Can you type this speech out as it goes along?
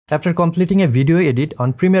After completing a video edit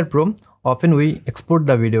on Premiere Pro, often we export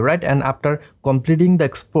the video, right? And after completing the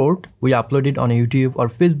export, we upload it on YouTube or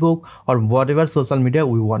Facebook or whatever social media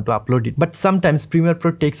we want to upload it. But sometimes Premiere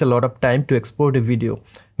Pro takes a lot of time to export a video.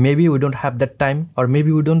 Maybe we don't have that time, or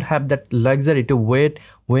maybe we don't have that luxury to wait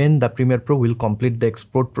when the Premiere Pro will complete the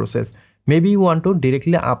export process. Maybe you want to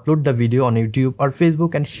directly upload the video on YouTube or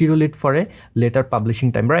Facebook and schedule it for a later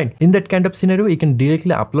publishing time, right? In that kind of scenario, you can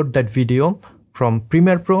directly upload that video from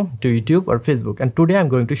Premiere Pro to YouTube or Facebook, and today I'm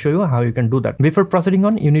going to show you how you can do that. Before proceeding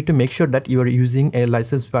on, you need to make sure that you are using a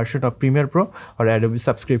licensed version of Premiere Pro or Adobe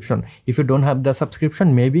subscription. If you don't have the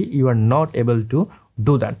subscription, maybe you are not able to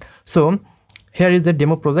do that. So here is a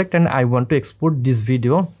demo project and I want to export this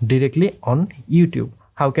video directly on YouTube.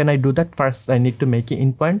 How can I do that? First, I need to make an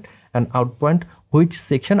in point and out point which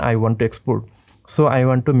section I want to export. So I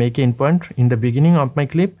want to make an in point in the beginning of my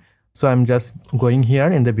clip. So I'm just going here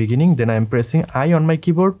in the beginning, then I'm pressing I on my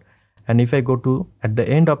keyboard, and if I go to at the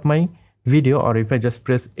end of my video, or if I just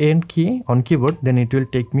press end key on keyboard, then it will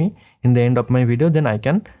take me in the end of my video. Then I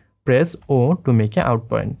can press O to make an out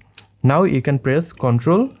point. Now you can press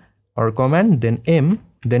Ctrl or Command then M,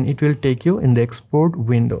 then it will take you in the export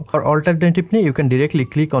window. Or alternatively, you can directly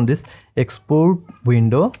click on this export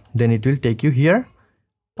window, then it will take you here.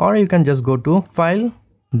 Or you can just go to File,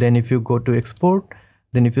 then if you go to Export,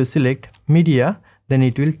 then if you select Media, then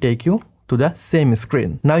it will take you to the same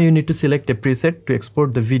screen. Now you need to select a preset to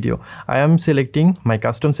export the video. I am selecting my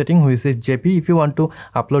custom setting, which is JP. If you want to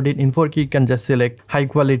upload it in 4K, you can just select high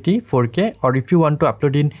quality 4K, or if you want to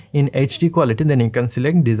upload it in HD quality, then you can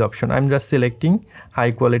select this option. I'm just selecting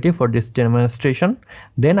high quality for this demonstration.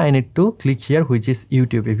 Then I need to click here, which is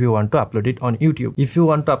YouTube, if you want to upload it on YouTube. If you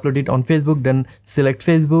want to upload it on Facebook, then select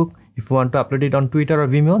Facebook. If you want to upload it on Twitter or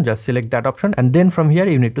Vimeo, just select that option, and then from here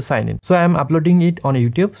you need to sign in. So I am uploading it on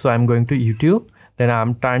YouTube, so I'm going to YouTube, then I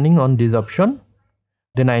am turning on this option,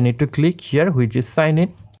 then I need to click here, which is sign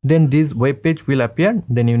in. Then this web page will appear,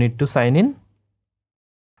 then you need to sign in.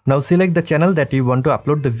 Now select the channel that you want to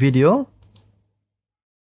upload the video,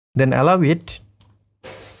 then allow it.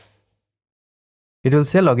 It will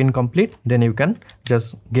say login complete, then you can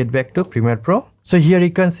just get back to Premiere Pro. So here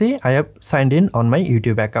you can see I have signed in on my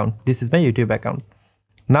YouTube account. This is my YouTube account.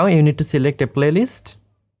 Now you need to select a playlist.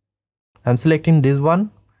 I'm selecting this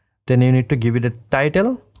one. Then you need to give it a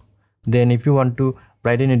title. Then if you want to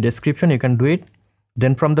write in a description, you can do it.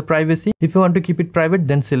 Then from the privacy, if you want to keep it private,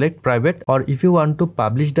 then select private. Or if you want to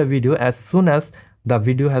publish the video as soon as the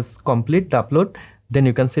video has complete the upload, then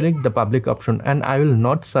you can select the public option. And I will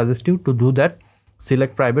not suggest you to do that.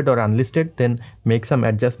 Select private or unlisted, then make some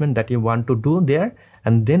adjustment that you want to do there,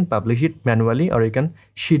 and then publish it manually, or you can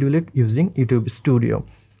schedule it using YouTube Studio.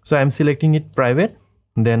 So I'm selecting it private,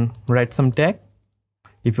 then write some tag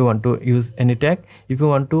if you want to use any tag. If you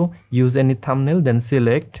want to use any thumbnail, then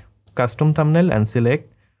select custom thumbnail and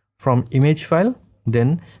select from image file,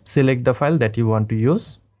 then select the file that you want to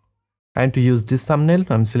use. And to use this thumbnail,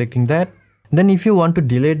 I'm selecting that. Then if you want to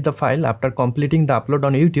delete the file after completing the upload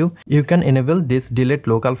on YouTube, you can enable this delete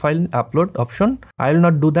local file upload option. I will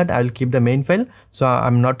not do that. I will keep the main file. So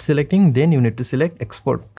I'm not selecting. Then you need to select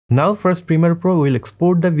export. Now first Premiere Pro will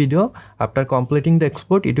export the video. After completing the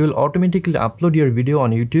export, it will automatically upload your video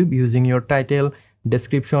on YouTube using your title,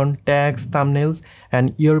 description, tags, thumbnails,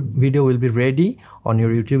 and your video will be ready on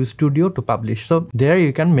your YouTube Studio to publish. So there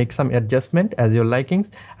you can make some adjustment as your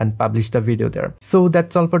likings and publish the video there. So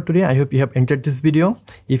that's all for today. I hope you have enjoyed this video.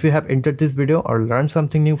 If you have enjoyed this video or learned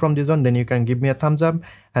something new from this one, then you can give me a thumbs up.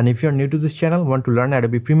 And if you're new to this channel, want to learn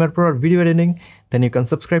Adobe Premiere Pro or video editing, then you can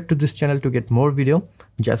subscribe to this channel to get more video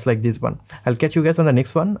just like this one. I'll catch you guys on the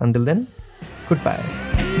next one. Until then,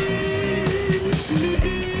 goodbye.